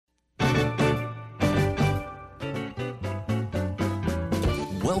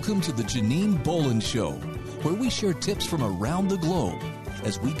Welcome to the Janine Bolon Show, where we share tips from around the globe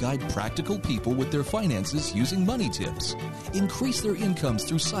as we guide practical people with their finances using money tips, increase their incomes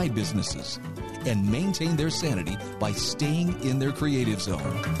through side businesses, and maintain their sanity by staying in their creative zone.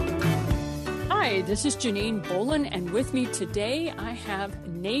 Hi, this is Janine Bolon, and with me today I have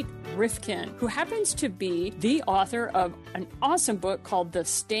Nate Rifkin, who happens to be the author of an awesome book called The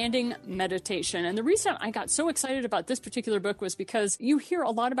Standing Meditation. And the reason I got so excited about this particular book was because you hear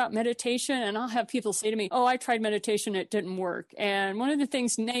a lot about meditation, and I'll have people say to me, oh, I tried meditation, it didn't work. And one of the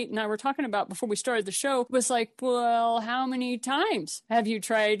things Nate and I were talking about before we started the show was like, well, how many times have you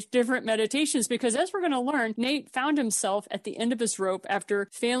tried different meditations? Because as we're going to learn, Nate found himself at the end of his rope after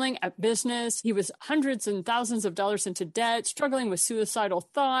failing at business. He was hundreds and thousands of dollars into debt, struggling with suicidal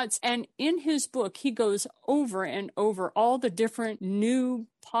thoughts. And in his book, he goes over and over all the different new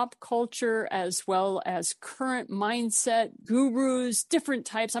pop culture as well as current mindset gurus, different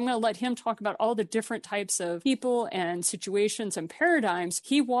types. I'm going to let him talk about all the different types of people and situations and paradigms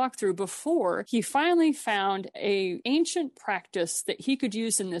he walked through before he finally found a ancient practice that he could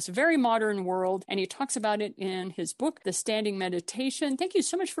use in this very modern world. And he talks about it in his book, The Standing Meditation. Thank you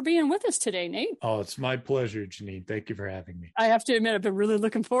so much for being with us today, Nate. Oh, it's my pleasure, Janine. Thank you for having me. I have to admit, I've been really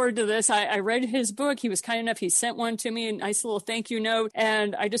looking forward to this. I read his book. He was kind enough. He sent one to me, a nice little thank you note.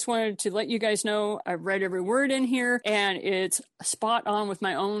 And I just wanted to let you guys know I've read every word in here, and it's spot on with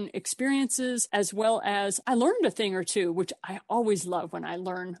my own experiences, as well as I learned a thing or two, which I always love when I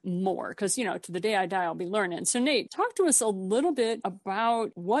learn more, because, you know, to the day I die, I'll be learning. So Nate, talk to us a little bit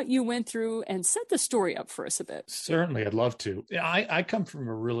about what you went through and set the story up for us a bit. Certainly, I'd love to. I come from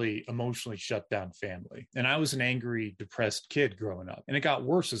a really emotionally shut down family, and I was an angry, depressed kid growing up, and it got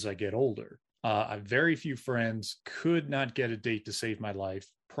worse as I get older. I have very few friends, could not get a date to save my life.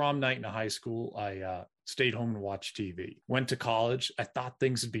 Prom night in high school, I stayed home and watched TV. Went to college. I thought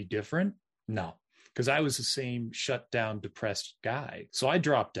things would be different. No, because I was the same shut down, depressed guy. So I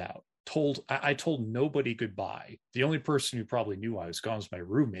dropped out. I told nobody goodbye. The only person who probably knew I was gone was my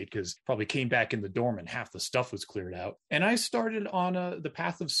roommate, because probably came back in the dorm and half the stuff was cleared out. And I started on the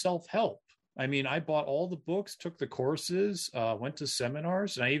path of self-help. I mean, I bought all the books, took the courses, went to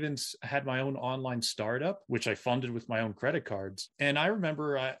seminars, and I even had my own online startup, which I funded with my own credit cards. And I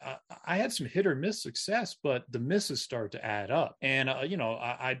remember I had some hit or miss success, but the misses started to add up. And,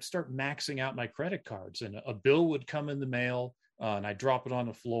 I'd start maxing out my credit cards, and a bill would come in the mail, and I'd drop it on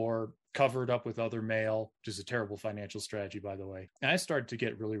the floor, cover it up with other mail, which is a terrible financial strategy, by the way. And I started to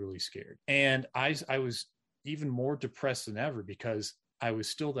get really, really scared. And I was even more depressed than ever, because I was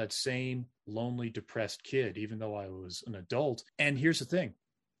still that same lonely, depressed kid, even though I was an adult. And here's the thing.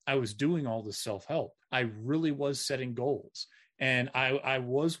 I was doing all this self-help. I really was setting goals. And I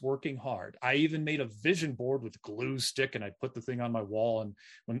was working hard. I even made a vision board with a glue stick, and I'd put the thing on my wall. And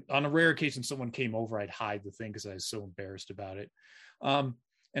when on a rare occasion someone came over, I'd hide the thing because I was so embarrassed about it. And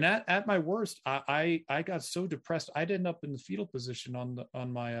at my worst, I got so depressed, I'd end up in the fetal position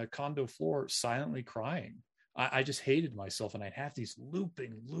on my condo floor, silently crying. I just hated myself, and I'd have these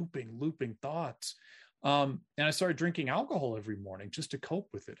looping thoughts. And I started drinking alcohol every morning just to cope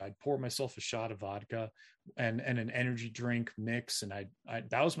with it. I'd pour myself a shot of vodka and an energy drink mix, and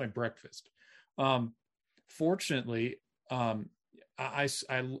that was my breakfast. Fortunately, I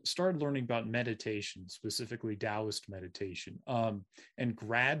started learning about meditation, specifically Taoist meditation. And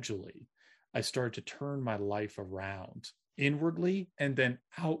gradually, I started to turn my life around inwardly, and then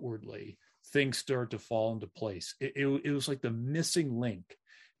outwardly, things started to fall into place. It was like the missing link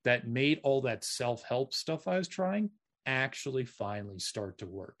that made all that self-help stuff I was trying actually finally start to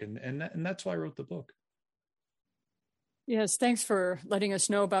work. And that's why I wrote the book. Yes, thanks for letting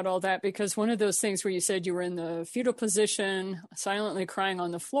us know about all that, because one of those things where you said you were in the fetal position, silently crying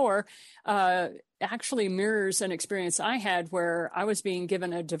on the floor, actually mirrors an experience I had where I was being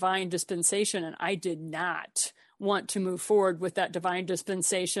given a divine dispensation, and I did not want to move forward with that divine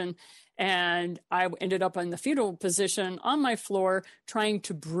dispensation. And I ended up in the fetal position on my floor, trying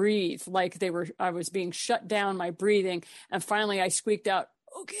to breathe like I was being shut down, my breathing. And finally I squeaked out,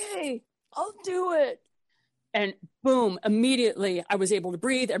 okay, I'll do it. And boom, immediately I was able to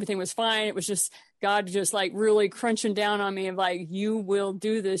breathe. Everything was fine. It was just God just like really crunching down on me of like, you will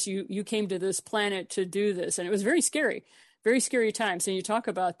do this. You came to this planet to do this. And it was very scary times. And you talk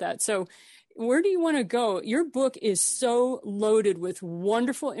about that. So where do you want to go? Your book is so loaded with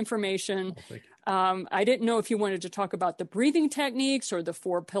wonderful information. Oh, thank you. I didn't know if you wanted to talk about the breathing techniques or the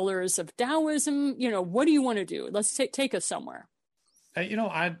 4 pillars of Taoism. What do you want to do? Let's take us somewhere.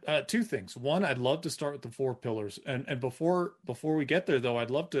 I 2 things. One, I'd love to start with the 4 pillars, and before we get there, though,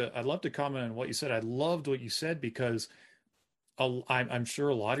 I'd love to comment on what you said. I loved what you said, because I'm sure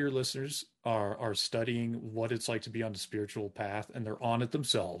a lot of your listeners are studying what it's like to be on the spiritual path, and they're on it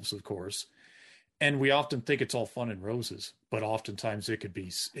themselves, of course. And we often think it's all fun and roses, but oftentimes it could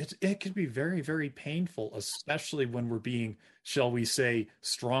be very, very painful, especially when we're being, shall we say,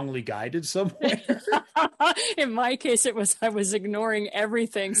 strongly guided somewhere. In my case, I was ignoring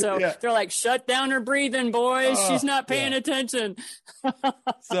everything. So Yeah. they're like, shut down her breathing, boys. She's not paying Yeah. attention.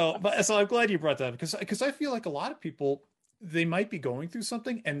 So I'm glad you brought that up, because I feel like a lot of people, they might be going through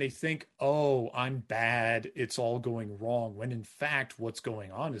something and they think, oh, I'm bad, it's all going wrong, when in fact what's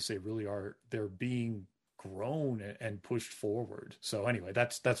going on is they're being grown and pushed forward. So anyway,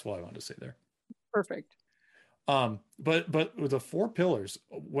 that's what I wanted to say there. Perfect. But with the four pillars,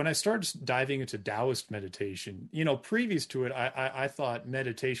 when I started diving into Taoist meditation, previous to it, I thought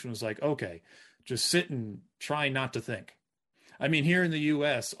meditation was like, okay, just sit and try not to think. I mean, here in the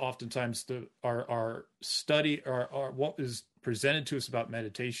U.S., oftentimes our study or what is presented to us about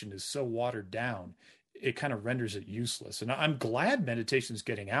meditation is so watered down, it kind of renders it useless. And I'm glad meditation is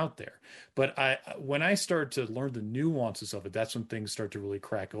getting out there. But when I started to learn the nuances of it, that's when things start to really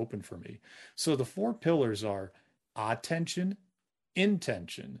crack open for me. So the four pillars are attention,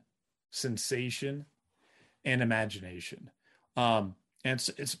 intention, sensation, and imagination. And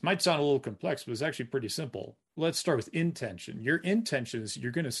it might sound a little complex, but it's actually pretty simple. Let's start with intention. Your intention is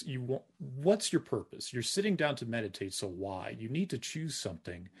what's your purpose? You're sitting down to meditate. So why? You need to choose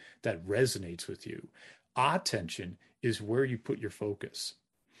something that resonates with you. Attention is where you put your focus.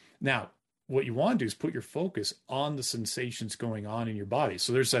 Now, what you want to do is put your focus on the sensations going on in your body.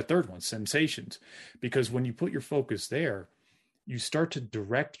 So there's that third one, sensations, because when you put your focus there, you start to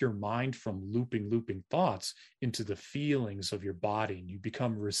direct your mind from looping thoughts into the feelings of your body, and you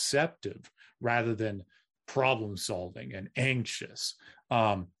become receptive rather than problem solving and anxious,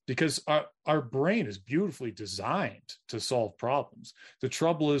 because our brain is beautifully designed to solve problems. The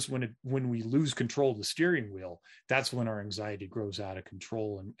trouble is when we lose control of the steering wheel, that's when our anxiety grows out of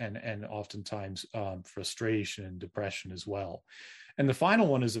control, and oftentimes frustration and depression as well. And the final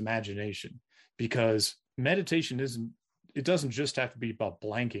one is imagination, because meditation doesn't just have to be about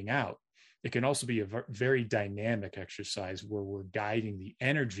blanking out. It can also be a very dynamic exercise where we're guiding the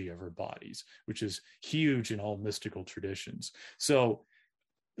energy of our bodies, which is huge in all mystical traditions. So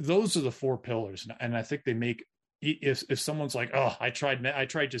those are the four pillars. And I think they make, if someone's like, oh, I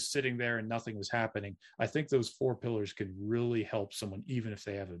tried just sitting there and nothing was happening, I think those four pillars can really help someone, even if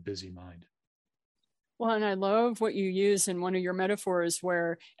they have a busy mind. Well, and I love what you use in one of your metaphors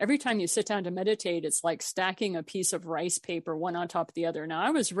where every time you sit down to meditate, it's like stacking a piece of rice paper one on top of the other. Now,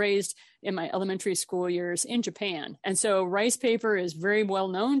 I was raised in my elementary school years in Japan. And so rice paper is very well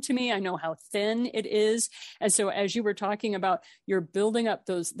known to me. I know how thin it is. And so as you were talking about, you're building up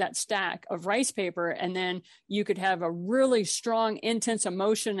that stack of rice paper, and then you could have a really strong, intense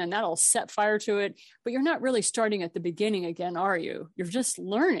emotion, and that'll set fire to it. But you're not really starting at the beginning again, are you? You're just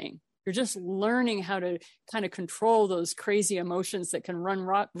learning. You're just learning how to kind of control those crazy emotions that can run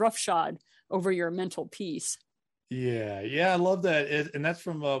roughshod over your mental peace. Yeah, I love that. And that's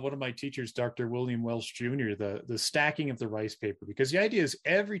from one of my teachers, Dr. William Welsh Jr., the stacking of the rice paper, because the idea is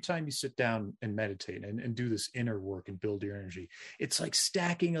every time you sit down and meditate and do this inner work and build your energy, it's like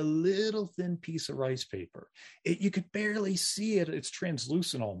stacking a little thin piece of rice paper. You could barely see it. It's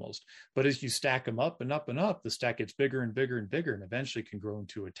translucent almost. But as you stack them up and up and up, the stack gets bigger and bigger and bigger, and eventually can grow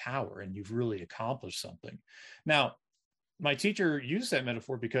into a tower, and you've really accomplished something. Now, my teacher used that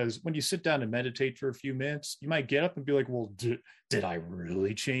metaphor because when you sit down and meditate for a few minutes, you might get up and be like, well, did I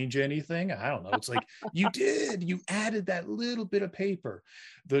really change anything? I don't know. It's like, you did. You added that little bit of paper.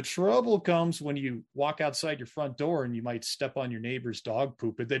 The trouble comes when you walk outside your front door and you might step on your neighbor's dog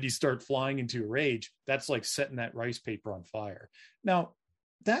poop, and then you start flying into a rage. That's like setting that rice paper on fire. Now,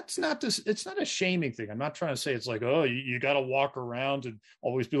 it's not a shaming thing. I'm not trying to say it's like, oh, you got to walk around and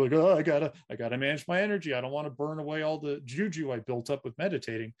always be like, oh, I gotta manage my energy. I don't want to burn away all the juju I built up with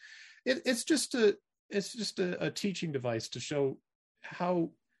meditating. It's just a teaching device to show how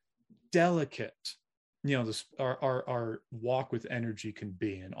delicate, our walk with energy can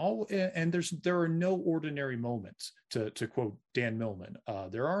be, and there are no ordinary moments, to quote Dan Millman.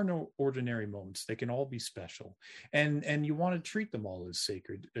 There are no ordinary moments. They can all be special, and you want to treat them all as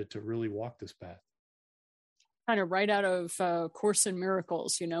sacred to really walk this path. Kind of right out of Course in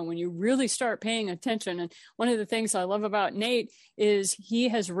Miracles, when you really start paying attention. And one of the things I love about Nate is he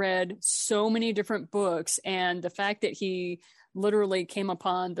has read so many different books, and the fact that he literally came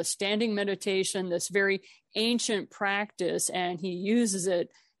upon the standing meditation, this very ancient practice, and he uses it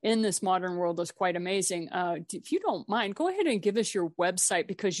in this modern world is quite amazing. If you don't mind, go ahead and give us your website,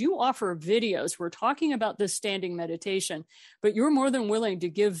 because you offer videos. We're talking about this standing meditation, but you're more than willing to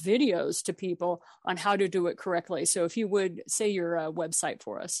give videos to people on how to do it correctly. So if you would say your website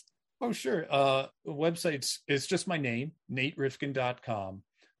for us. Oh, sure. The website's it's just my name, naterifkin.com.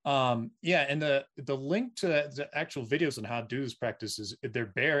 Yeah, and the link to the actual videos on how to do this practice is they're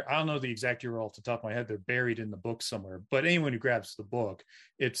buried. I don't know the exact URL off the top of my head. They're buried in the book somewhere. But anyone who grabs the book,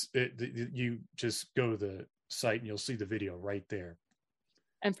 you just go to the site and you'll see the video right there.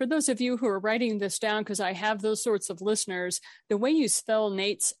 And for those of you who are writing this down, because I have those sorts of listeners, the way you spell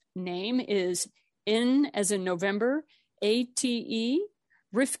Nate's name is N as in November, ATE.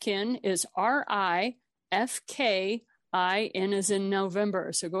 Rifkin is RIFKIN as in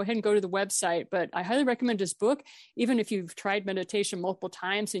November. So go ahead and go to the website. But I highly recommend his book. Even if you've tried meditation multiple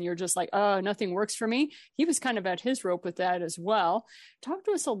times and you're just like, oh, nothing works for me. He was kind of at his rope with that as well. Talk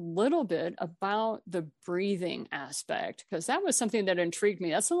to us a little bit about the breathing aspect, because that was something that intrigued me.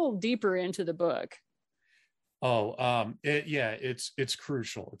 That's a little deeper into the book. It's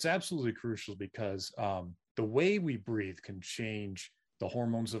crucial. It's absolutely crucial because the way we breathe can change the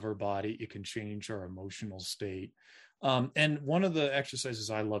hormones of our body. It can change our emotional state. And one of the exercises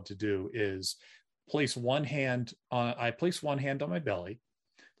I love to do is place one hand on my belly,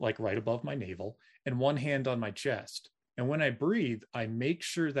 like right above my navel, and one hand on my chest. And when I breathe, I make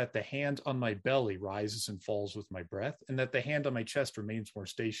sure that the hand on my belly rises and falls with my breath, and that the hand on my chest remains more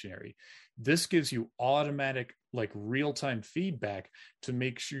stationary. This gives you automatic, like real-time feedback to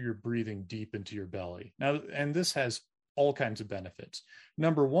make sure you're breathing deep into your belly. Now, and this has all kinds of benefits.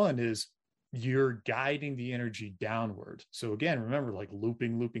 Number one is you're guiding the energy downward. So again, remember, like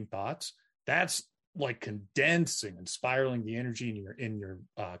looping thoughts, that's like condensing and spiraling the energy in your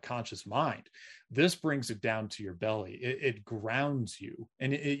conscious mind. This brings it down to your belly. It grounds you,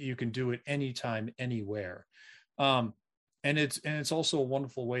 and you can do it anytime, anywhere. And it's also a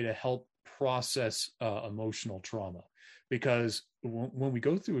wonderful way to help process emotional trauma, because when we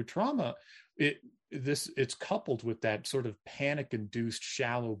go through a trauma, it's coupled with that sort of panic-induced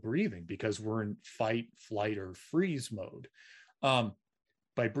shallow breathing, because we're in fight, flight, or freeze mode.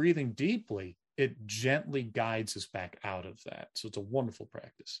 By breathing deeply, it gently guides us back out of that. So it's a wonderful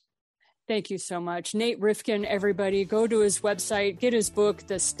practice. Thank you so much. Nate Rifkin, everybody, go to his website, get his book,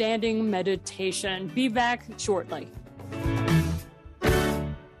 The Standing Meditation. Be back shortly.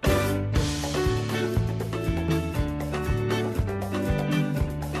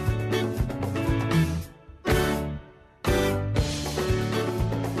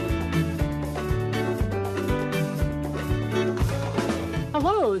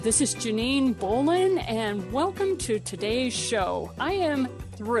 This is Janine Bolon, and welcome to today's show. I am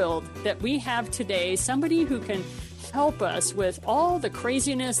thrilled that we have today somebody who can help us with all the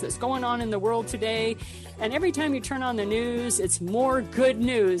craziness that's going on in the world today. And every time you turn on the news, it's more good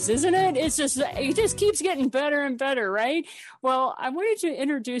news, isn't it? It just keeps getting better and better, right? Well, I wanted to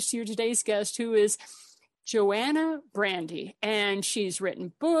introduce to you today's guest, who is JoAnna Brandi, and she's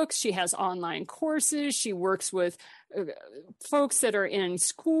written books. She has online courses. She works with folks that are in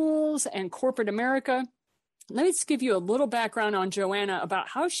schools and corporate America. Let's give you a little background on JoAnna about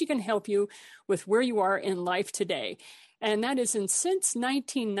how she can help you with where you are in life today. And that is, since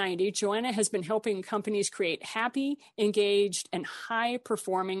 1990, JoAnna has been helping companies create happy, engaged, and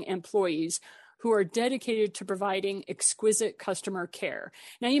high-performing employees who are dedicated to providing exquisite customer care.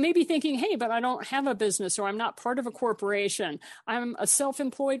 Now, you may be thinking, hey, but I don't have a business, or I'm not part of a corporation. I'm a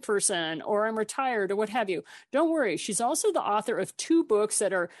self-employed person, or I'm retired, or what have you. Don't worry. She's also the author of 2 books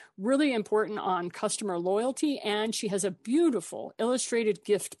that are really important on customer loyalty, and she has a beautiful illustrated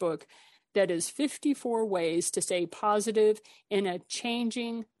gift book that is 54 ways to stay positive in a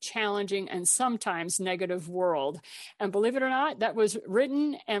changing, challenging, and sometimes negative world. And believe it or not, that was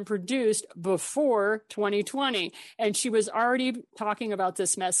written and produced before 2020. And she was already talking about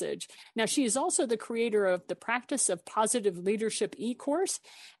this message. Now, she is also the creator of the Practice of Positive Leadership e-course,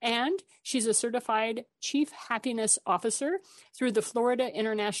 and she's a certified Chief Happiness Officer through the Florida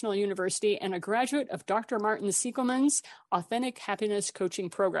International University and a graduate of Dr. Martin Siegelman's Authentic Happiness Coaching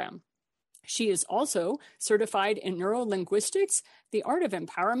Program. She is also certified in neurolinguistics, the art of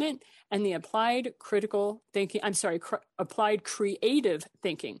empowerment, and the applied creative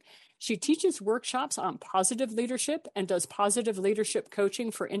thinking. She teaches workshops on positive leadership and does positive leadership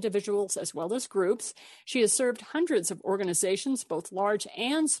coaching for individuals as well as groups. She has served hundreds of organizations, both large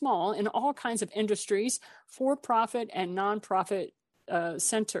and small, in all kinds of industries, for-profit and nonprofit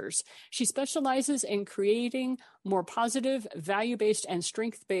centers. She specializes in creating more positive, value-based, and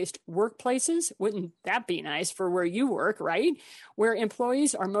strength-based workplaces. Wouldn't that be nice for where you work, right? Where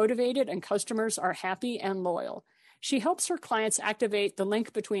employees are motivated and customers are happy and loyal. She helps her clients activate the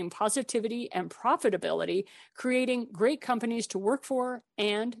link between positivity and profitability, creating great companies to work for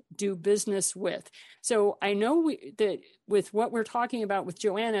and do business with. So I know that with what we're talking about with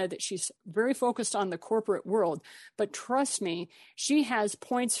JoAnna, that she's very focused on the corporate world, but trust me, she has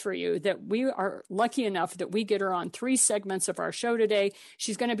points for you that we are lucky enough that we get her on 3 segments of our show today.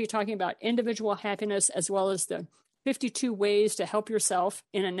 She's going to be talking about individual happiness as well as the 52 ways to help yourself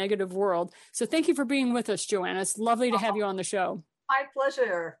in a negative world. So thank you for being with us, JoAnna. It's lovely to have you on the show. My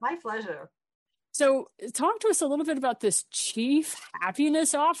pleasure. My pleasure. So talk to us a little bit about this Chief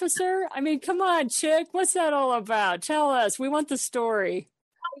Happiness Officer. I mean, come on, chick. What's that all about? Tell us. We want the story.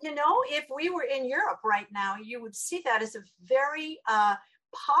 You know, if we were in Europe right now, you would see that as a very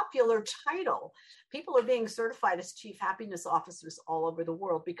popular title. People are being certified as chief happiness officers all over the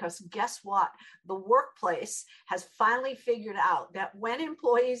world because guess what? The workplace has finally figured out that when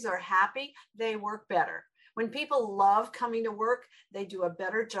employees are happy, they work better. When people love coming to work, they do a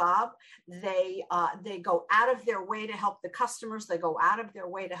better job. They go out of their way to help the customers. They go out of their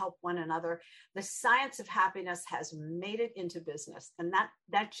way to help one another. The science of happiness has made it into business. And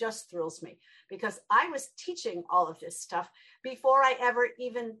that just thrills me because I was teaching all of this stuff before I ever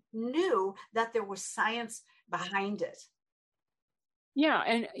even knew that there was science behind it. Yeah.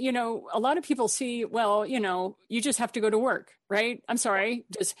 And, you know, a lot of people see, well, you know, you just have to go to work, right? I'm sorry.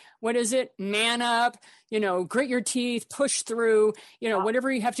 Just what is it? Man up, you know, grit your teeth, push through, you know,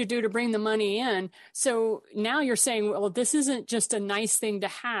 whatever you have to do to bring the money in. So now you're saying, well, this isn't just a nice thing to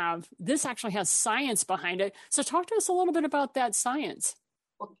have. This actually has science behind it. So talk to us a little bit about that science.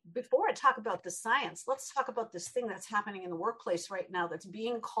 Well, before I talk about the science, let's talk about this thing that's happening in the workplace right now that's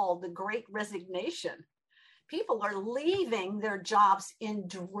being called the Great Resignation. People are leaving their jobs in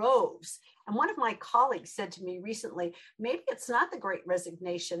droves. And one of my colleagues said to me recently, maybe it's not the Great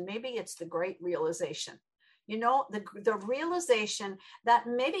Resignation, maybe it's the Great Realization. You know, the realization that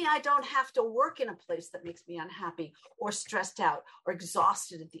maybe I don't have to work in a place that makes me unhappy or stressed out or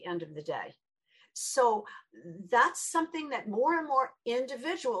exhausted at the end of the day. So that's something that more and more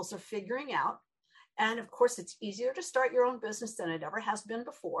individuals are figuring out. And of course, it's easier to start your own business than it ever has been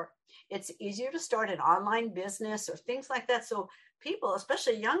before. It's easier to start an online business or things like that. So people,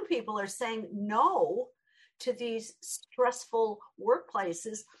 especially young people, are saying no to these stressful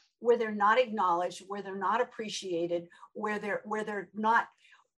workplaces where they're not acknowledged, where they're not appreciated, where they're not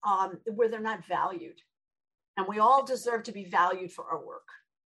valued. And we all deserve to be valued for our work.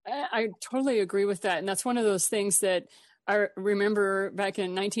 I totally agree with that. And that's one of those things that I remember back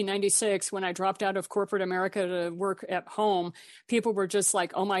in 1996 when I dropped out of corporate America to work at home, people were just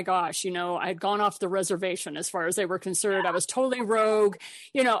like, oh my gosh, you know, I'd gone off the reservation as far as they were concerned. I was totally rogue,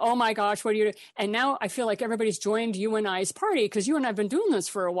 you know, oh my gosh, what do you do? And now I feel like everybody's joined you and I's party because you and I've been doing this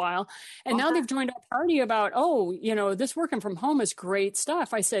for a while. And now they've joined our party about, oh, you know, this working from home is great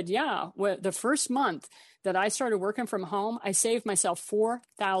stuff. I said, yeah, well, the first month that I started working from home, I saved myself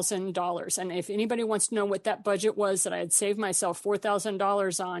 $4,000. And if anybody wants to know what that budget was that I had saved myself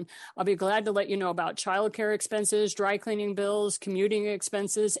 $4,000 on, I'll be glad to let you know about childcare expenses, dry cleaning bills, commuting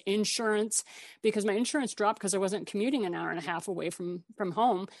expenses, insurance, because my insurance dropped because I wasn't commuting an hour and a half away from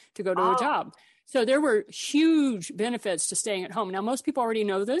home to go to a job. So there were huge benefits to staying at home. Now, most people already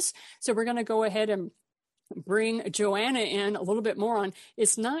know this, so we're going to go ahead and bring JoAnna in a little bit more on.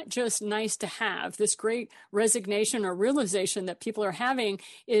 It's not just nice to have this great resignation or realization that people are having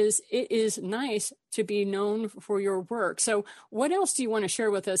it is nice to be known for your work. So what else do you want to share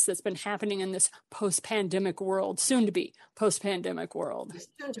with us that's been happening in this post-pandemic world, soon to be post-pandemic world?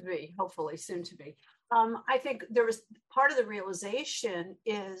 Soon to be, hopefully soon to be. I think there was part of the realization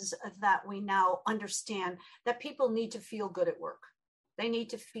is that we now understand that people need to feel good at work. They need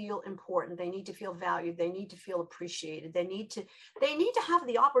to feel important. They need to feel valued. They need to feel appreciated. They need to have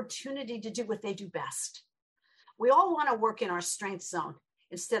the opportunity to do what they do best. We all want to work in our strength zone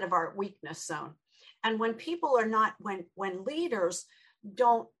instead of our weakness zone. And when people are not, when leaders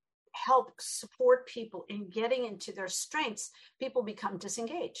don't help support people in getting into their strengths, people become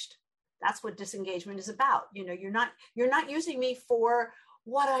disengaged. That's what disengagement is about. You know, you're not using me for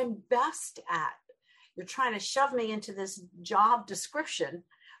what I'm best at. You're trying to shove me into this job description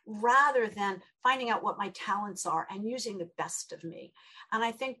rather than finding out what my talents are and using the best of me. And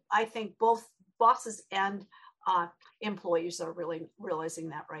I think both bosses and employees are really realizing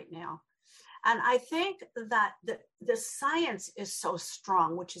that right now. And I think that the science is so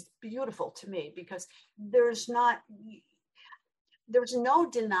strong, which is beautiful to me because there's no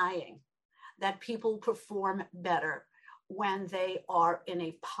denying that people perform better when they are in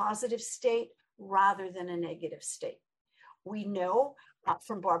a positive state rather than a negative state. We know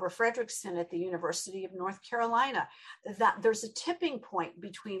from Barbara Fredrickson at the University of North Carolina that there's a tipping point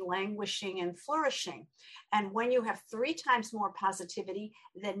between languishing and flourishing. And when you have 3 times more positivity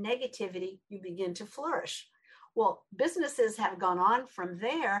than negativity, you begin to flourish. Well, businesses have gone on from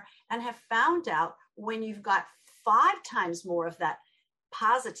there and have found out when you've got 5 times more of that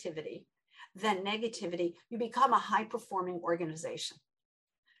positivity than negativity, you become a high-performing organization.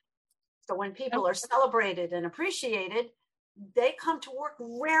 So when people are celebrated and appreciated, they come to work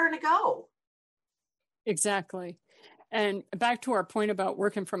raring to go. Exactly. And back to our point about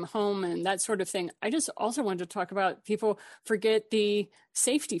working from home and that sort of thing, I just also wanted to talk about people forget the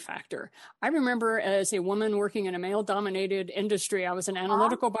safety factor. I remember as a woman working in a male-dominated industry, I was an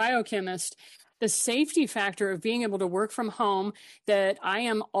analytical biochemist, the safety factor of being able to work from home, that I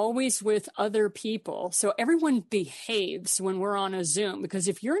am always with other people. So everyone behaves when we're on a Zoom, because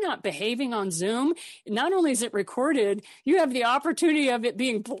if you're not behaving on Zoom, not only is it recorded, you have the opportunity of it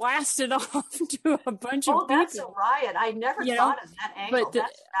being blasted off to a bunch of people. Oh, that's a riot. I never thought of that angle.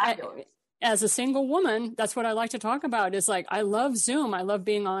 That's fabulous. As a single woman, that's what I like to talk about. Is like, I love Zoom. I love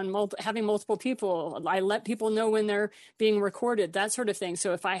being on having multiple people. I let people know when they're being recorded, that sort of thing.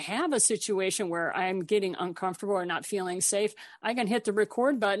 So if I have a situation where I'm getting uncomfortable or not feeling safe, I can hit the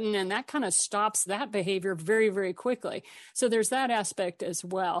record button, and that kind of stops that behavior very, very quickly. So there's that aspect as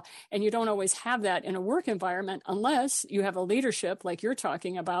well. And you don't always have that in a work environment unless you have a leadership like you're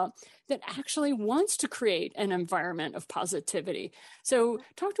talking about that actually wants to create an environment of positivity. So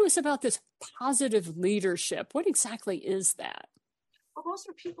talk to us about this positive leadership. What exactly is that? Well, those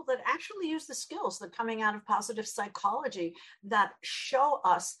are people that actually use the skills that are coming out of positive psychology that show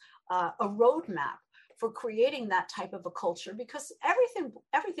us a roadmap for creating that type of a culture, because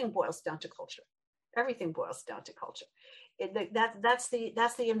everything boils down to culture. Everything boils down to culture. That's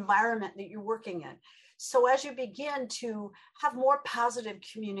the environment that you're working in. So as you begin to have more positive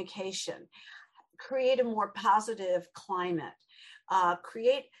communication, create a more positive climate,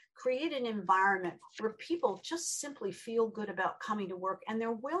 create an environment where people just simply feel good about coming to work, and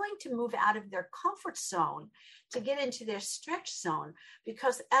they're willing to move out of their comfort zone to get into their stretch zone,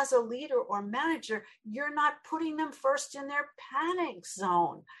 because as a leader or manager, you're not putting them first in their panic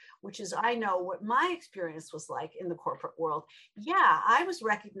zone, which is, I know what my experience was like in the corporate world. Yeah, I was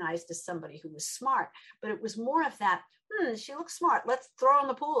recognized as somebody who was smart, but it was more of that, she looks smart, let's throw her in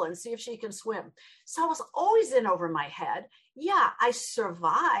the pool and see if she can swim. So I was always in over my head. Yeah, I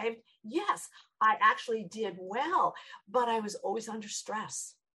survived. Yes, I actually did well, but I was always under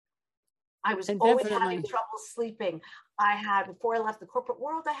stress. I was always having trouble sleeping. Before I left the corporate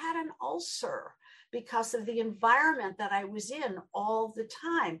world, I had an ulcer because of the environment that I was in all the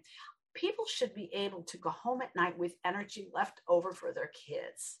time. People should be able to go home at night with energy left over for their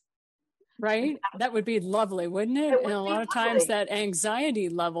kids. Right? That would be lovely, wouldn't it? And a lot of times that anxiety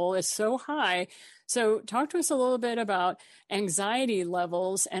level is so high. So talk to us a little bit about anxiety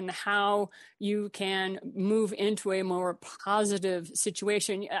levels and how you can move into a more positive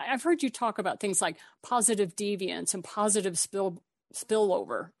situation. I've heard you talk about things like positive deviance and positive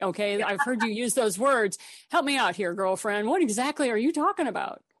spillover. Okay. Yeah. I've heard you use those words. Help me out here, girlfriend. What exactly are you talking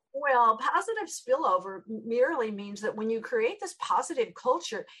about? Well, positive spillover merely means that when you create this positive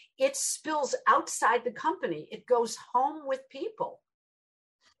culture, it spills outside the company. It goes home with people.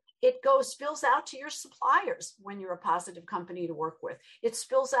 It spills out to your suppliers when you're a positive company to work with. It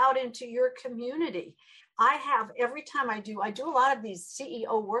spills out into your community. Every time I do a lot of these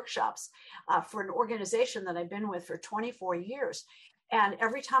CEO workshops for an organization that I've been with for 24 years. And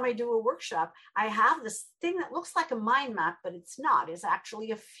every time I do a workshop, I have this thing that looks like a mind map, but it's not. It's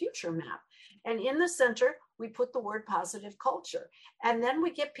actually a future map. And in the center, we put the word positive culture. And then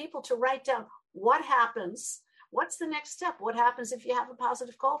we get people to write down what happens. What's the next step? What happens if you have a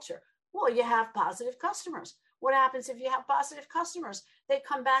positive culture? Well, you have positive customers. What happens if you have positive customers? They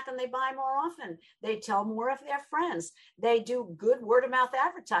come back and they buy more often. They tell more of their friends. They do good word of mouth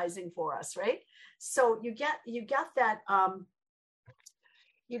advertising for us, right? So you get that.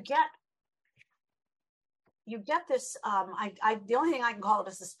 You get this, the only thing I can call it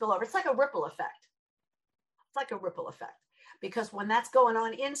is a spillover. It's like a ripple effect. Because when that's going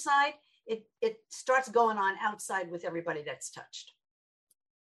on inside, it starts going on outside with everybody that's touched.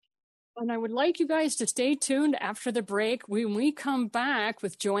 And I would like you guys to stay tuned after the break when we come back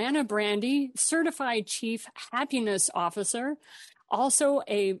with JoAnna Brandi, Certified Chief Happiness Officer, also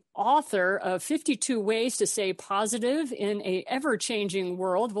a author of 52 Ways to Stay Positive in a Ever-Changing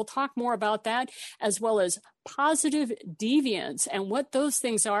World. We'll talk more about that, as well as positive deviance and what those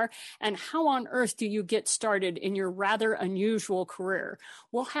things are, and how on earth do you get started in your rather unusual career.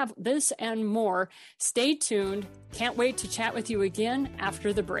 We'll have this and more. Stay tuned. Can't wait to chat with you again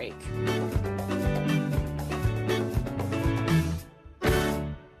after the break.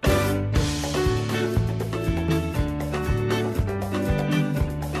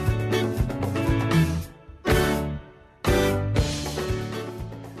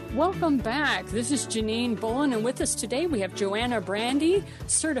 Welcome back. This is Janine Bolon, and with us today we have JoAnna Brandi,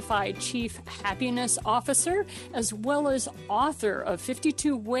 Certified Chief Happiness Officer, as well as author of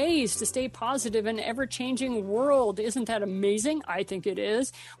 52 Ways to Stay Positive in an Ever-Changing World. Isn't that amazing? I think it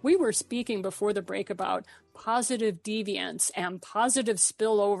is. We were speaking before the break about positive deviance and positive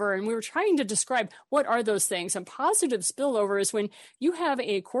spillover, and we were trying to describe what are those things. And positive spillover is when you have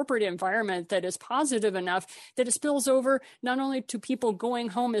a corporate environment that is positive enough that it spills over not only to people going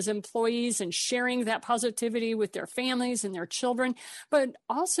home as employees and sharing that positivity with their families and their children, but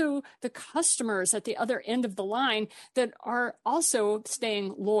also the customers at the other end of the line that are also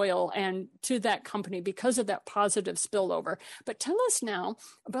staying loyal and to that company because of that positive spillover. But tell us now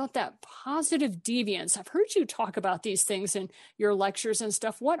about that positive deviance. I've heard you talk about these things in your lectures and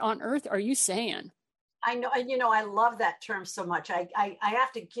stuff. What on earth are you saying? I know, I love that term so much. I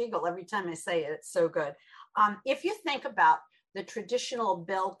have to giggle every time I say it. It's so good. If you think about the traditional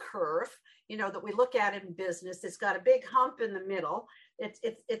bell curve, that we look at in business, it's got a big hump in the middle.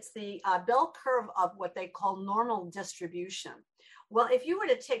 It's the bell curve of what they call normal distribution. Well, if you were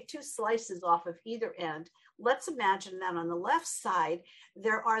to take two slices off of either end, let's imagine that on the left side,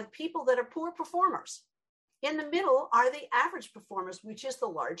 there are people that are poor performers. In the middle are the average performers, which is the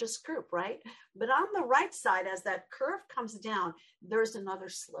largest group, right? But on the right side, as that curve comes down, there's another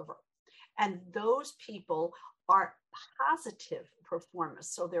sliver. And those people are positive performers.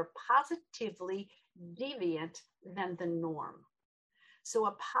 So they're positively deviant than the norm. So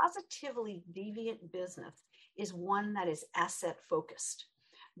a positively deviant business is one that is asset focused.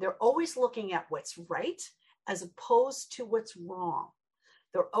 They're always looking at what's right as opposed to what's wrong.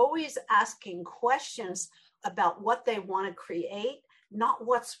 They're always asking questions about what they want to create, not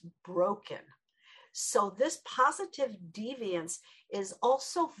what's broken. So this positive deviance is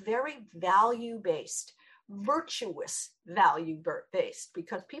also very value-based, virtuous value-based,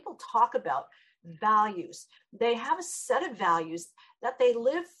 because people talk about values. They have a set of values that they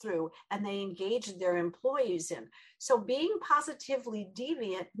live through and they engage their employees in. So being positively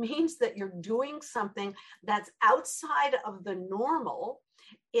deviant means that you're doing something that's outside of the normal.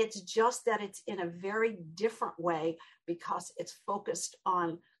 It's just that it's in a very different way because it's focused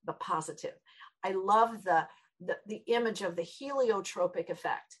on the positive. I love the image of the heliotropic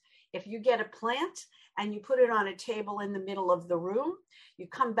effect. If you get a plant and you put it on a table in the middle of the room, you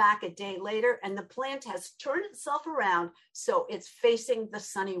come back a day later and the plant has turned itself around so it's facing the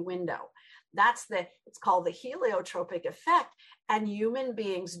sunny window. It's called the heliotropic effect, and human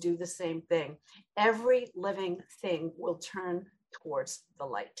beings do the same thing. Every living thing will turn towards the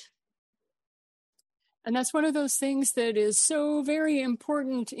light. And that's one of those things that is so very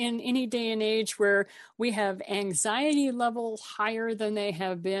important in any day and age where we have anxiety levels higher than they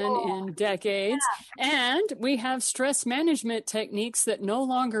have been in decades. Yeah. And we have stress management techniques that no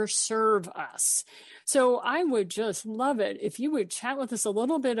longer serve us. So I would just love it if you would chat with us a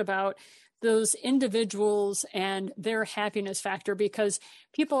little bit about those individuals and their happiness factor, because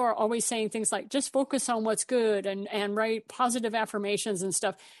people are always saying things like, just focus on what's good and write positive affirmations and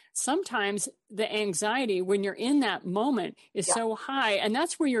stuff. Sometimes the anxiety when you're in that moment is so high. And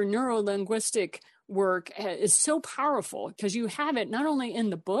that's where your neuro-linguistic work is so powerful, because you have it not only in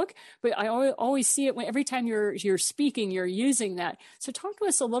the book, but I always see it every time you're speaking, you're using that. So talk to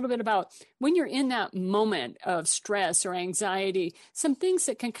us a little bit about when you're in that moment of stress or anxiety, some things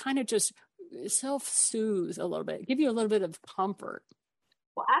that can kind of just self-soothe a little bit, give you a little bit of comfort.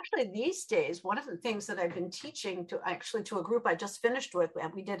 Well, actually, these days, one of the things that I've been teaching to a group I just finished with,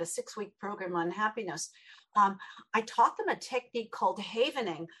 and we did a 6-week program on happiness. I taught them a technique called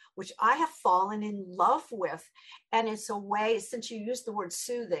havening, which I have fallen in love with. And it's a way, since you use the word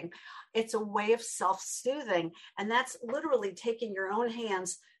soothing, it's a way of self-soothing. And that's literally taking your own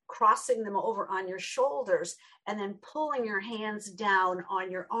hands, crossing them over on your shoulders, and then pulling your hands down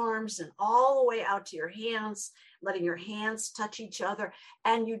on your arms and all the way out to your hands, letting your hands touch each other.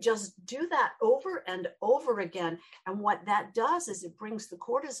 And you just do that over and over again. And what that does is it brings the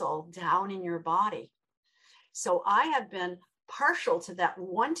cortisol down in your body. So I have been partial to that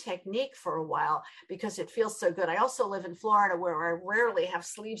one technique for a while because it feels so good. I also live in Florida where I rarely have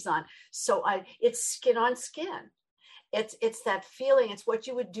sleeves on. So it's skin on skin. It's that feeling. It's what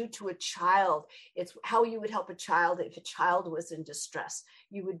you would do to a child. It's how you would help a child if a child was in distress.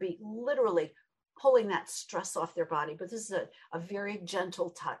 You would be literally pulling that stress off their body. But this is a very gentle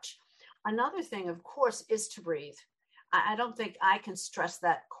touch. Another thing, of course, is to breathe. I don't think I can stress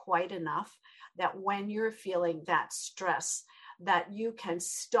that quite enough, that when you're feeling that stress, that you can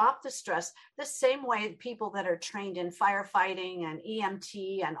stop the stress the same way people that are trained in firefighting and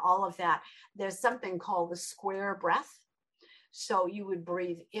EMT and all of that. There's something called the square breath. So you would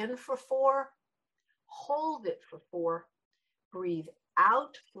breathe in for 4, hold it for 4, breathe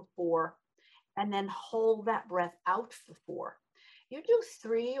out for 4, and then hold that breath out for 4. You do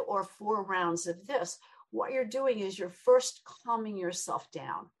 3 or 4 rounds of this. What you're doing is you're first calming yourself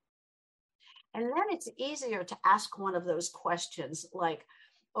down. And then it's easier to ask one of those questions like,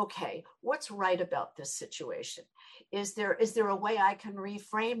 okay, what's right about this situation? Is there a way I can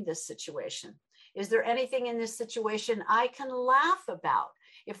reframe this situation? Is there anything in this situation I can laugh about?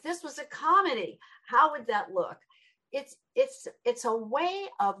 If this was a comedy, how would that look? It's a way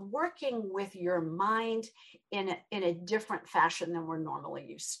of working with your mind in a different fashion than we're normally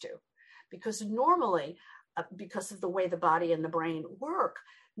used to. Because normally, because of the way the body and the brain work,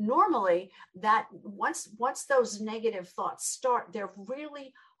 normally that once those negative thoughts start, they're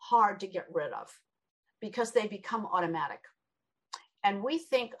really hard to get rid of because they become automatic. And we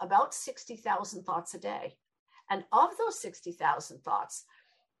think about 60,000 thoughts a day. And of those 60,000 thoughts,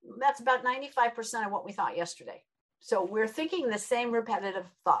 that's about 95% of what we thought yesterday. So we're thinking the same repetitive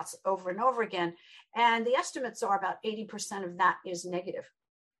thoughts over and over again. And the estimates are about 80% of that is negative.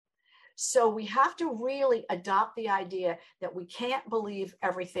 So we have to really adopt the idea that we can't believe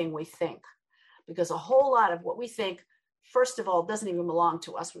everything we think, because a whole lot of what we think, first of all, doesn't even belong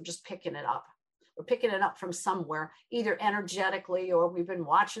to us. We're just picking it up. We're picking it up from somewhere, either energetically, or we've been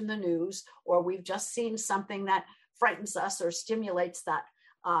watching the news, or we've just seen something that frightens us or stimulates that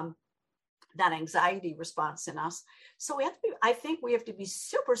anxiety response in us. So I think we have to be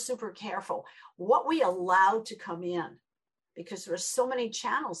super, super careful what we allow to come in, because there are so many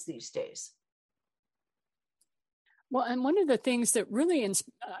channels these days. Well, and one of the things that really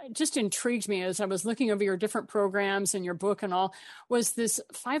just intrigued me as I was looking over your different programs and your book and all was this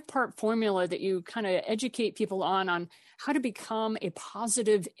 5-part formula that you kind of educate people on how to become a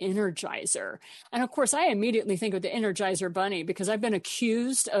positive energizer. And of course, I immediately think of the Energizer Bunny, because I've been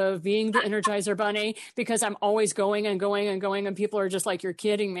accused of being the Energizer Bunny because I'm always going and going and going, and people are just like, you're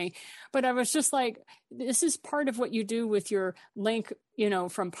kidding me. But I was just like, this is part of what you do with your link,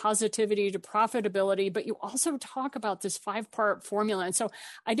 from positivity to profitability, but you also talk about this 5-part formula. And so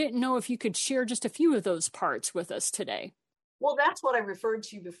I didn't know if you could share just a few of those parts with us today. Well, that's what I referred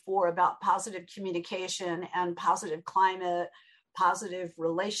to before about positive communication and positive climate, positive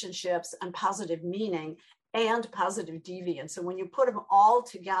relationships and positive meaning and positive deviance. And when you put them all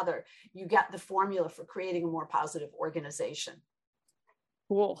together, you get the formula for creating a more positive organization.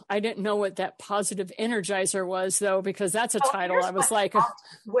 Cool. I didn't know what that positive energizer was, though, because that's a title. I was like,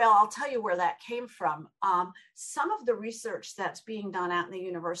 I'll tell you where that came from. Some of the research that's being done out in the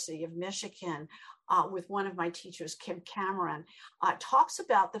University of Michigan with one of my teachers, Kim Cameron, talks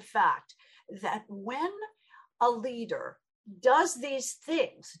about the fact that when a leader does these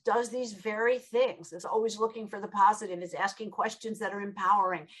very things, is always looking for the positive, is asking questions that are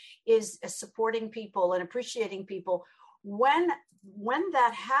empowering, is supporting people and appreciating people, when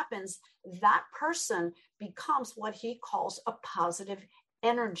that happens, that person becomes what he calls a positive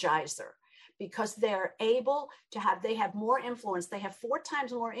energizer, because they're able to they have more influence. They have 4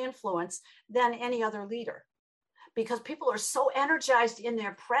 times more influence than any other leader, because people are so energized in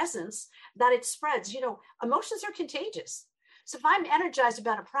their presence that it spreads. Emotions are contagious. So if I'm energized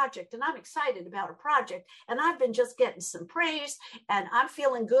about a project and I'm excited about a project and I've been just getting some praise and I'm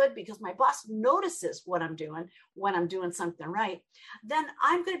feeling good because my boss notices what I'm doing when I'm doing something right, then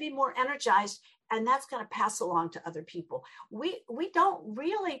I'm going to be more energized, and that's going to pass along to other people. We don't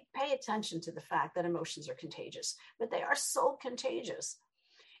really pay attention to the fact that emotions are contagious, but they are so contagious.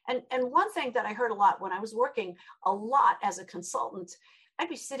 And one thing that I heard a lot when I was working a lot as a consultant, I'd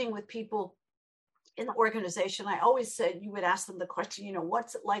be sitting with people in the organization. I always said, you would ask them the question,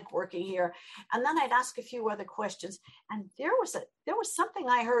 what's it like working here? And then I'd ask a few other questions. And there was something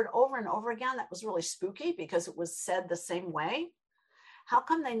I heard over and over again that was really spooky, because it was said the same way. How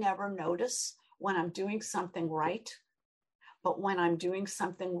come they never notice when I'm doing something right, but when I'm doing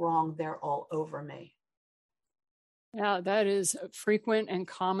something wrong, they're all over me? Yeah, that is a frequent and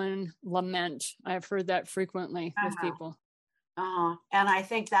common lament. I've heard that frequently with people. And I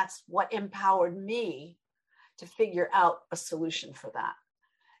think that's what empowered me to figure out a solution for that.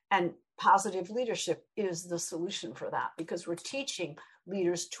 And positive leadership is the solution for that, because we're teaching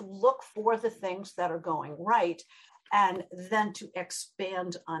leaders to look for the things that are going right and then to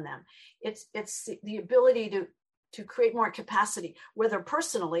expand on them. It's the ability to create more capacity, whether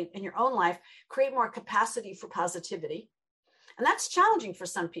personally in your own life, create more capacity for positivity. And that's challenging for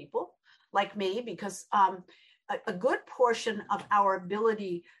some people like me, because a good portion of our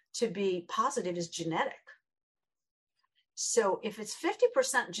ability to be positive is genetic. So if it's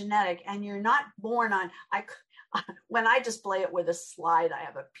 50% genetic and you're not born on, when I display it with a slide, I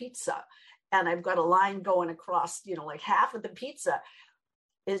have a pizza and I've got a line going across, like half of the pizza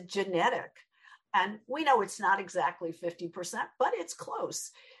is genetic. And we know it's not exactly 50%, but it's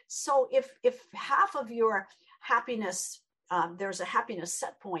close. So if half of your happiness, there's a happiness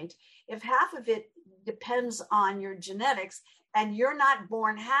set point, if half of it depends on your genetics and you're not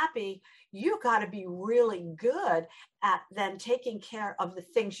born happy, you got to be really good at then taking care of the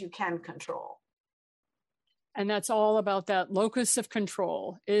things you can control. And that's all about that locus of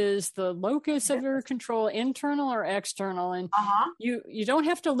control. Is the locus of your control internal or external? And you don't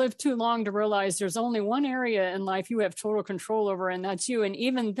have to live too long to realize there's only one area in life you have total control over, and that's you. And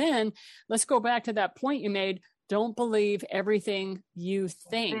even then, let's go back to that point you made. Don't believe everything you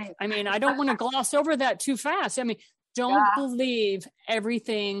think. I mean, I don't want to gloss over that too fast. I mean, don't believe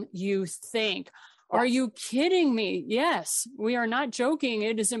everything you think. Yes. Are you kidding me? Yes, we are not joking.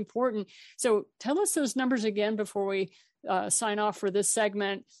 It is important. So tell us those numbers again before we sign off for this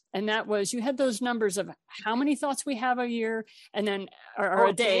segment. And that was, you had those numbers of how many thoughts we have a year and then, or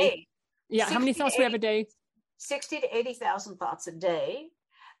a day. Yeah. How many thoughts we have a day? 60 to 80,000 thoughts a day.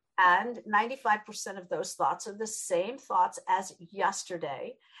 And 95% of those thoughts are the same thoughts as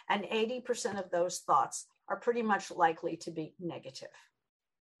yesterday. And 80% of those thoughts are pretty much likely to be negative.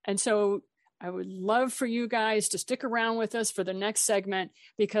 And so I would love for you guys to stick around with us for the next segment,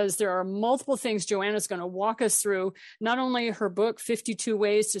 because there are multiple things JoAnna's going to walk us through. Not only her book, 52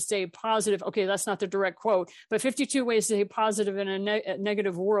 Ways to Stay Positive. Okay, that's not the direct quote, but 52 Ways to Stay Positive in a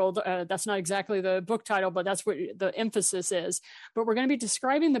Negative World. That's not exactly the book title, but that's what the emphasis is. But we're going to be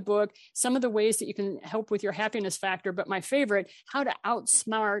describing the book, some of the ways that you can help with your happiness factor. But my favorite, how to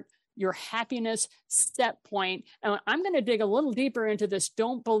outsmart your happiness set point. And I'm going to dig a little deeper into this.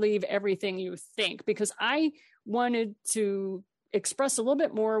 Don't believe everything you think, because I wanted to express a little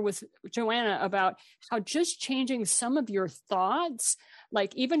bit more with JoAnna about how just changing some of your thoughts,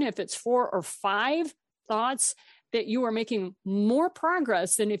 like even if it's 4 or 5 thoughts, that you are making more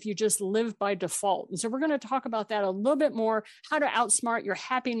progress than if you just live by default. And so we're going to talk about that a little bit more, how to outsmart your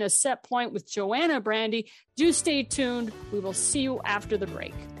happiness set point with JoAnna Brandi. Do stay tuned. We will see you after the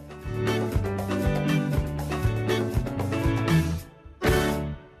break.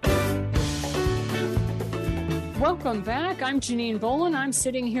 Welcome back. I'm Janine Bolon. I'm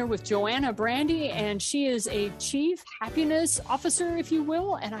sitting here with JoAnna Brandi, and she is a Chief Happiness Officer, if you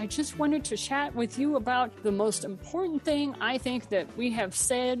will. And I just wanted to chat with you about the most important thing I think that we have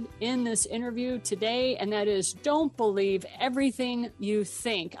said in this interview today, and that is don't believe everything you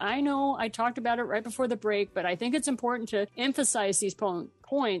think. I know I talked about it right before the break, but I think it's important to emphasize these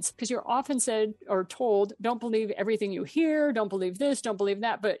points, because you're often said or told, don't believe everything you hear, don't believe this, don't believe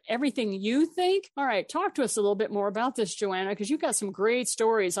that, but everything you think. All right, talk to us a little bit more about this, JoAnna, because you've got some great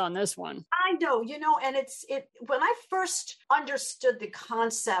stories on this one. I know, and it's when I first understood the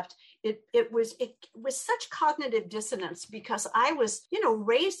concept, it was such cognitive dissonance, because I was,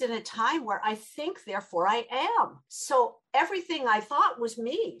 raised in a time where I think, therefore I am. So everything I thought was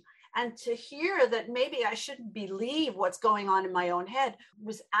me. And to hear that maybe I shouldn't believe what's going on in my own head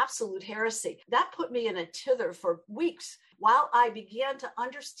was absolute heresy. That put me in a tither for weeks while I began to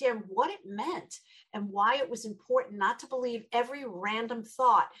understand what it meant and why it was important not to believe every random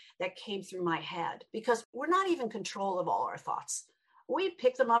thought that came through my head, because we're not even in control of all our thoughts. We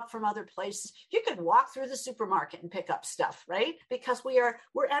pick them up from other places. You could walk through the supermarket and pick up stuff, right? Because we're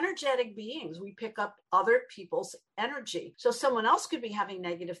energetic beings. We pick up other people's energy. So someone else could be having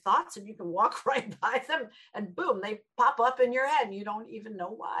negative thoughts and you can walk right by them and boom, they pop up in your head and you don't even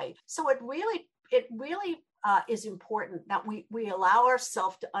know why. So it really is important that we allow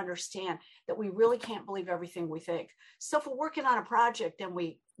ourselves to understand that we really can't believe everything we think. So if we're working on a project and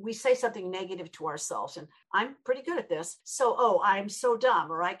we say something negative to ourselves, and I'm pretty good at this. So, I'm so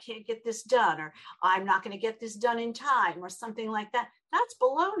dumb, or I can't get this done, or I'm not going to get this done in time, or something like that. That's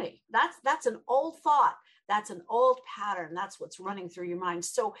baloney. That's an old thought. That's an old pattern. That's what's running through your mind.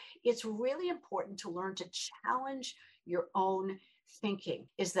 So it's really important to learn to challenge your own thinking.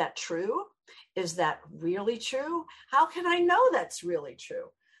 Is that true? Is that really true? How can I know that's really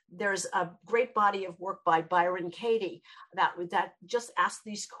true? There's a great body of work by Byron Katie that just asks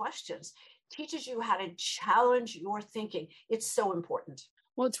these questions, teaches you how to challenge your thinking. It's so important.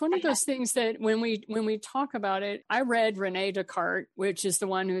 Well, it's one of those things that when we talk about it, I read Rene Descartes, which is the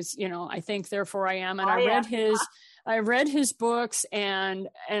one who's, I think, therefore I am. And I read his books, and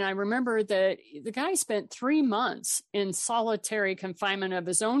I remember that the guy spent 3 months in solitary confinement of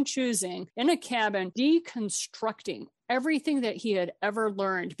his own choosing in a cabin, deconstructing everything that he had ever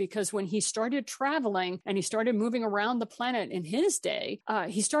learned, because when he started traveling and he started moving around the planet in his day,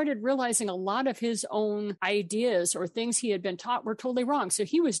 he started realizing a lot of his own ideas or things he had been taught were totally wrong. So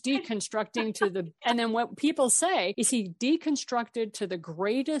he was deconstructing and then what people say is he deconstructed to the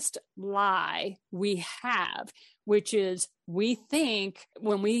greatest lie we have, which is we think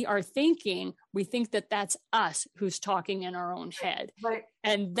when we are thinking, we think that that's us who's talking in our own head. Right.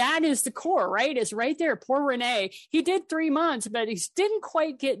 And that is the core, right? Is right there. Poor Rene. He did 3 months, but he didn't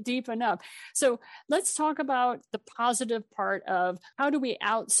quite get deep enough. So let's talk about the positive part of how do we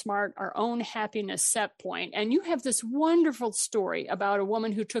outsmart our own happiness set point. And you have this wonderful story about a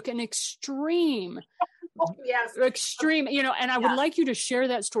woman who took an extreme, and I would like you to share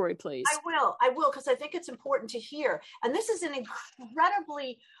that story, please. I will, because I think it's important to hear. And this is an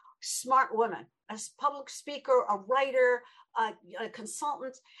incredibly smart woman, a public speaker, a writer, a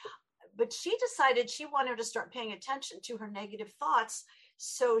consultant, but she decided she wanted to start paying attention to her negative thoughts.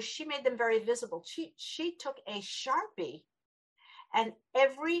 So she made them very visible. She took a Sharpie, and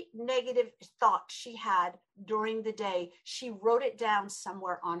every negative thought she had during the day, she wrote it down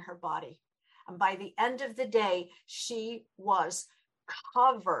somewhere on her body. And by the end of the day, she was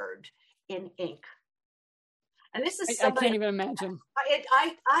covered in ink. And this is I can't even imagine.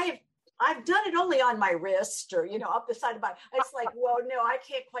 I've done it only on my wrist or, up the side of my, it's like, well, no, I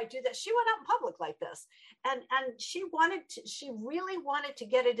can't quite do that. She went out in public like this. And she really wanted to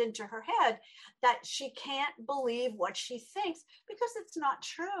get it into her head that she can't believe what she thinks because it's not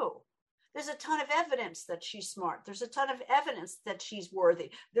true. There's a ton of evidence that she's smart. There's a ton of evidence that she's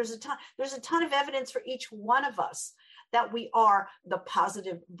worthy. There's a ton of evidence for each one of us that we are the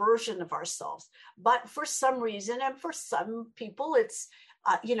positive version of ourselves. But for some reason, and for some people, it's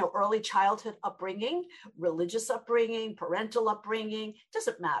early childhood upbringing, religious upbringing, parental upbringing,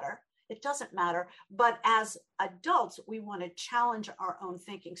 doesn't matter. It doesn't matter. But as adults, we want to challenge our own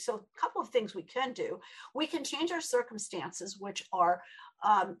thinking. So a couple of things we can do. We can change our circumstances, which are,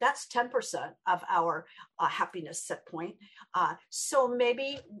 that's 10% of our happiness set point. So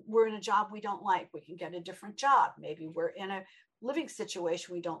maybe we're in a job we don't like. We can get a different job. Maybe we're in a living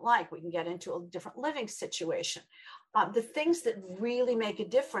situation we don't like. We can get into a different living situation. The things that really make a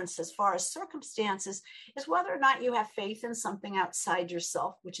difference as far as circumstances is whether or not you have faith in something outside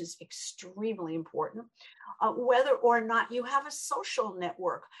yourself, which is extremely important. Whether or not you have a social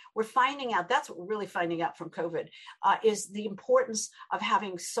network. We're finding out, that's what we're really finding out from COVID, is the importance of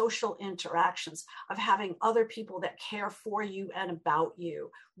having social interactions, of having other people that care for you and about you.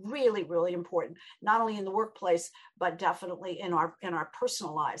 Really, really important, not only in the workplace, but definitely in our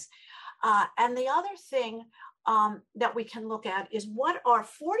personal lives. And the other thing that we can look at is what are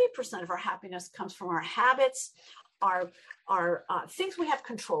 40% of our happiness comes from our habits, our things we have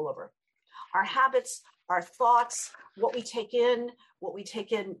control over, our habits, our thoughts, what we take in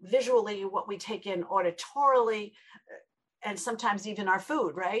visually, what we take in auditorily, and sometimes even our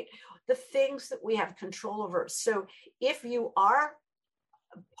food, right? The things that we have control over. So if you are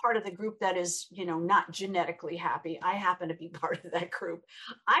part of the group that is, not genetically happy, I happen to be part of that group.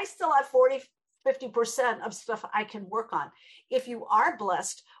 I still have 50% of stuff I can work on. If you are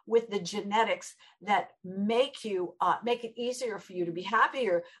blessed with the genetics that make it easier for you to be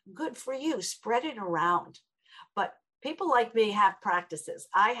happier, good for you, spread it around. But people like me have practices.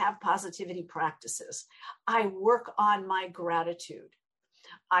 I have positivity practices. I work on my gratitude.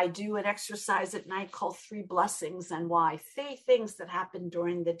 I do an exercise at night called 3 blessings and why. 3 things that happen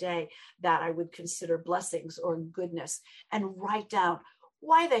during the day that I would consider blessings or goodness, and write down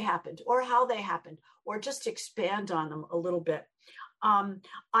why they happened or how they happened, or just expand on them a little bit.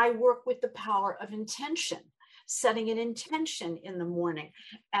 I work with the power of intention, setting an intention in the morning.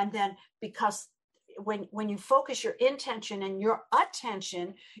 And then because when you focus your intention and your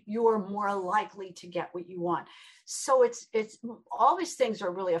attention, you are more likely to get what you want. So it's all these things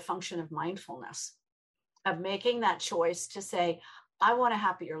are really a function of mindfulness, of making that choice to say, I want a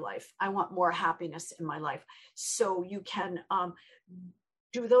happier life. I want more happiness in my life. So you can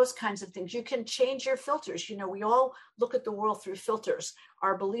do those kinds of things. You can change your filters. We all look at the world through filters,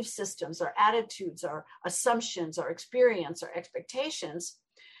 our belief systems, our attitudes, our assumptions, our experience, our expectations.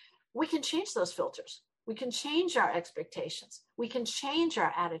 We can change those filters. We can change our expectations. We can change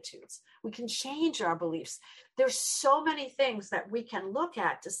our attitudes. We can change our beliefs. There's so many things that we can look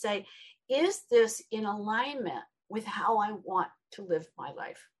at to say, is this in alignment with how I want to live my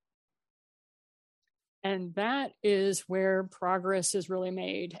life? And that is where progress is really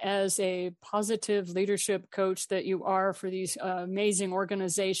made. As a positive leadership coach that you are for these amazing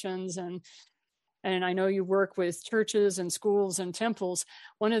organizations, and I know you work with churches and schools and temples,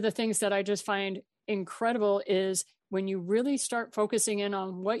 one of the things that I just find incredible is when you really start focusing in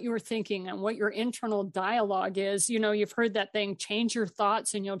on what you're thinking and what your internal dialogue is. You know, you've heard that thing, change your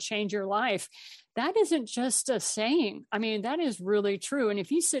thoughts and you'll change your life. That isn't just a saying. I mean, that is really true. And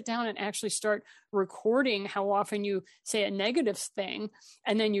if you sit down and actually start recording how often you say a negative thing,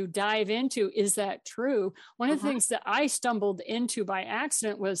 and then you dive into, is that true? One of the things that I stumbled into by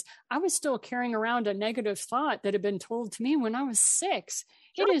accident was I was still carrying around a negative thought that had been told to me when I was 6.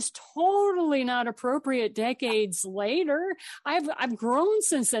 It is totally not appropriate decades later. I've grown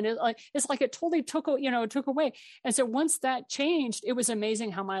since then. It's like it totally took away. And so once that changed, it was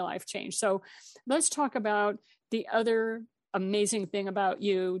amazing how my life changed. So let's talk about the other amazing thing about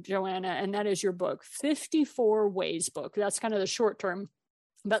you, JoAnna, and that is your book, 54 Ways book. That's kind of the short term.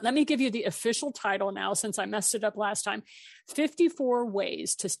 But let me give you the official title now, since I messed it up last time. 54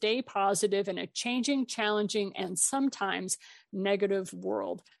 Ways to Stay Positive in a Changing, Challenging, and Sometimes Negative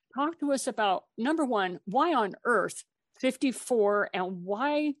World. Talk to us about, number one, why on earth 54, and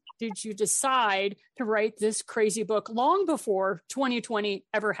why did you decide to write this crazy book long before 2020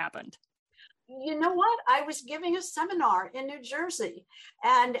 ever happened? You know what? I was giving a seminar in New Jersey,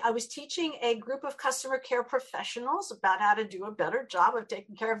 and I was teaching a group of customer care professionals about how to do a better job of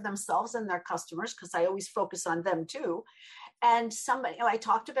taking care of themselves and their customers, because I always focus on them too. And I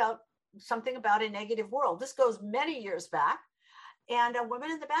talked about something about a negative world. This goes many years back. And a woman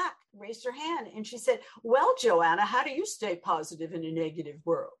in the back raised her hand and she said, "Well, JoAnna, how do you stay positive in a negative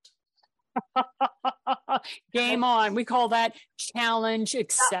world?" Game on. We call that challenge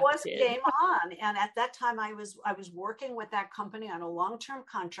accepted. That was game on. And at that time, I was working with that company on a long-term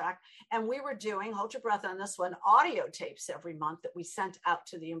contract, and we were doing, hold your breath on this one, audio tapes every month that we sent out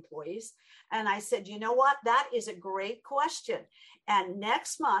to the employees. And I said, you know what? That is a great question. And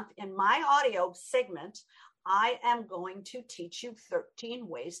next month in my audio segment, I am going to teach you 13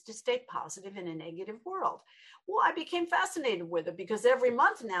 ways to stay positive in a negative world. Well, I became fascinated with it because every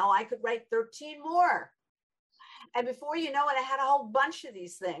month now I could write 13 more. And before you know it, I had a whole bunch of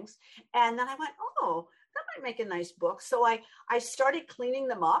these things. And then I went, oh, that might make a nice book. So I started cleaning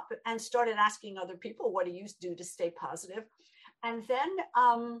them up and started asking other people, what do you do to stay positive? And then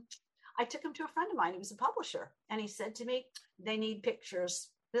I took him to a friend of mine who was a publisher. And he said to me, they need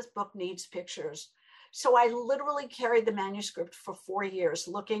pictures. This book needs pictures. So I literally carried the manuscript for 4 years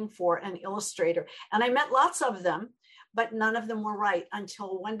looking for an illustrator. And I met lots of them, but none of them were right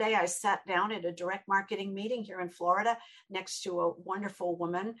until one day I sat down at a direct marketing meeting here in Florida next to a wonderful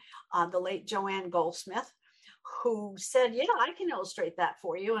woman, the late Joanne Goldsmith, who said, yeah, I can illustrate that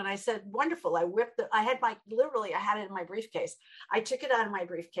for you. And I said, wonderful. I had it in my briefcase. I took it out of my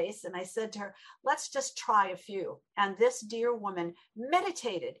briefcase and I said to her, let's just try a few. And this dear woman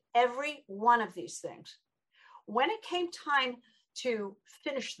meditated every one of these things. When it came time to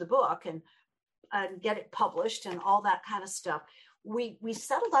finish the book and get it published and all that kind of stuff, we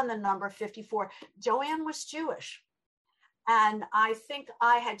settled on the number 54. JoAnna was Jewish. And I think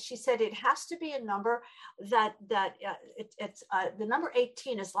she said it has to be a number it's the number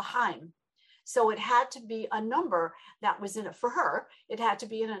 18 is L'chaim. So it had to be a number that was in it for her. It had to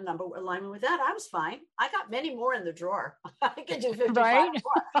be in a number alignment with that. I was fine. I got many more in the drawer. I could do 55 right?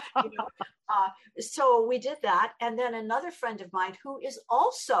 more. So we did that. And then another friend of mine who is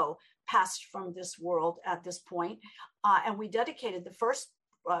also passed from this world at this point, and we dedicated the first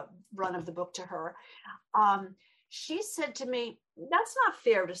run of the book to her. She said to me, that's not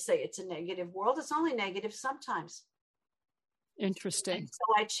fair to say it's a negative world. It's only negative sometimes. Interesting. And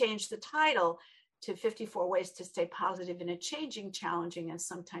so I changed the title to 54 Ways to Stay Positive in a Changing, Challenging, and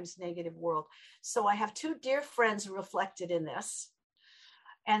Sometimes Negative World. So I have two dear friends reflected in this.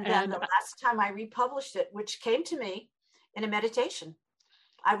 And then the last time I republished it, which came to me in a meditation,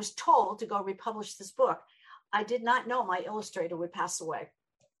 I was told to go republish this book. I did not know my illustrator would pass away.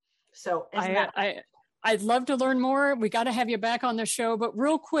 So I'd love to learn more. We got to have you back on the show. But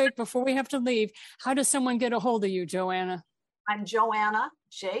real quick, before we have to leave, how does someone get a hold of you, JoAnna? I'm JoAnna,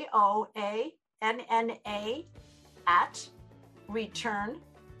 JoAnna at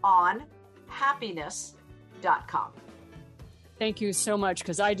returnonhappiness.com. Thank you so much,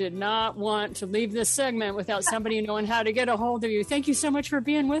 because I did not want to leave this segment without somebody knowing how to get a hold of you. Thank you so much for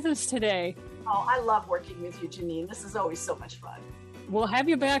being with us today. Oh, I love working with you, Janine. This is always so much fun. We'll have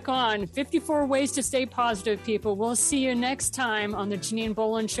you back on 54 Ways to Stay Positive, people. We'll see you next time on the Janine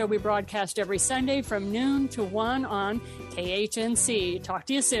Bolon Show. We broadcast every Sunday from noon to 1 on KHNC. Talk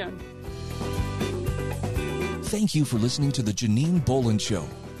to you soon. Thank you for listening to the Janine Bolon Show.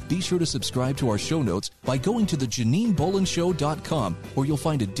 Be sure to subscribe to our show notes by going to theJanineBolonShow.com, where you'll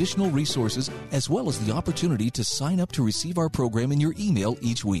find additional resources as well as the opportunity to sign up to receive our program in your email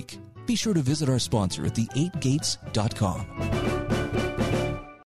each week. Be sure to visit our sponsor at the8gates.com.